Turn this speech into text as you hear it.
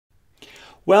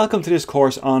Welcome to this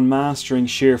course on mastering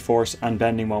shear force and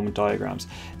bending moment diagrams.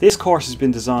 This course has been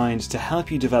designed to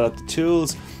help you develop the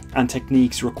tools and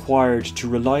techniques required to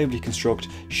reliably construct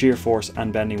shear force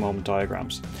and bending moment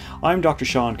diagrams. I'm Dr.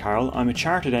 Sean Carroll. I'm a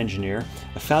chartered engineer,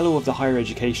 a fellow of the Higher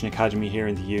Education Academy here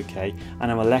in the UK,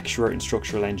 and I'm a lecturer in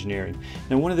structural engineering.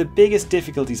 Now, one of the biggest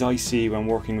difficulties I see when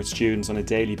working with students on a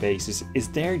daily basis is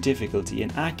their difficulty in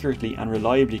accurately and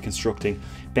reliably constructing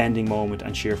bending moment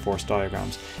and shear force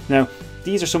diagrams. Now,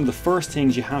 these are some of the first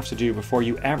things you have to do before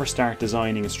you ever start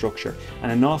designing a structure,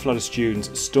 and an awful lot of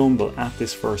students stumble at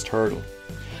this first hurdle.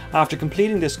 After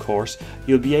completing this course,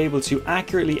 you'll be able to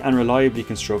accurately and reliably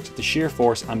construct the shear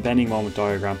force and bending moment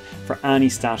diagram for any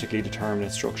statically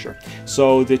determinate structure.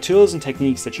 So the tools and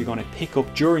techniques that you're going to pick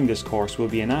up during this course will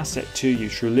be an asset to you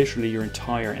through literally your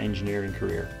entire engineering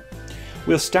career.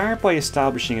 We'll start by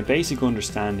establishing a basic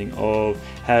understanding of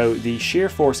how the shear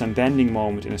force and bending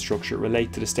moment in a structure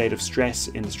relate to the state of stress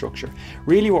in the structure.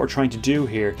 Really what we're trying to do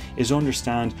here is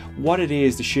understand what it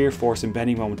is the shear force and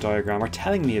bending moment diagram are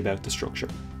telling me about the structure.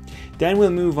 Then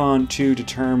we'll move on to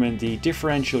determine the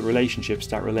differential relationships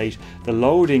that relate the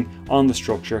loading on the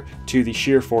structure to the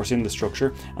shear force in the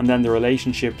structure, and then the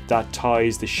relationship that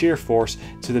ties the shear force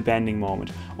to the bending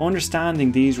moment.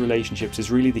 Understanding these relationships is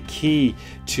really the key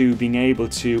to being able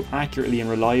to accurately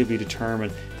and reliably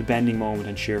determine the bending moment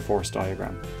and shear force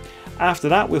diagram. After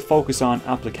that, we'll focus on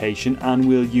application and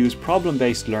we'll use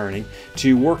problem-based learning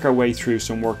to work our way through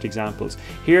some worked examples.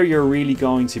 Here you're really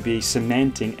going to be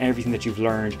cementing everything that you've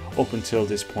learned up until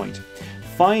this point.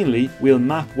 Finally, we'll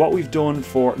map what we've done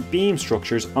for beam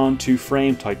structures onto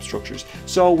frame type structures.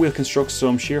 So we'll construct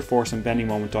some shear force and bending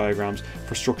moment diagrams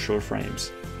for structural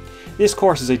frames. This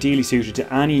course is ideally suited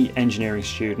to any engineering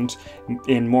student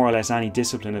in more or less any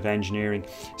discipline of engineering.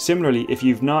 Similarly, if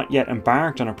you've not yet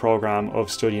embarked on a program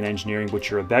of study in engineering but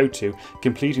you're about to,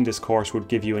 completing this course would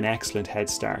give you an excellent head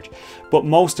start. But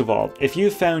most of all, if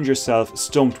you've found yourself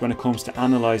stumped when it comes to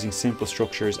analysing simple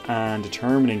structures and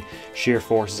determining shear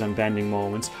forces and bending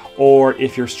moments, or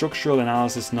if your structural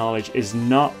analysis knowledge is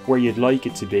not where you'd like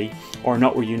it to be, or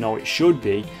not where you know it should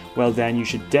be, well then you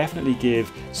should definitely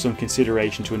give some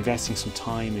consideration to investing some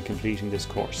time in completing this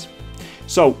course.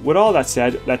 So with all that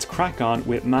said, let's crack on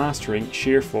with mastering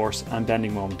shear force and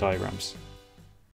bending moment diagrams.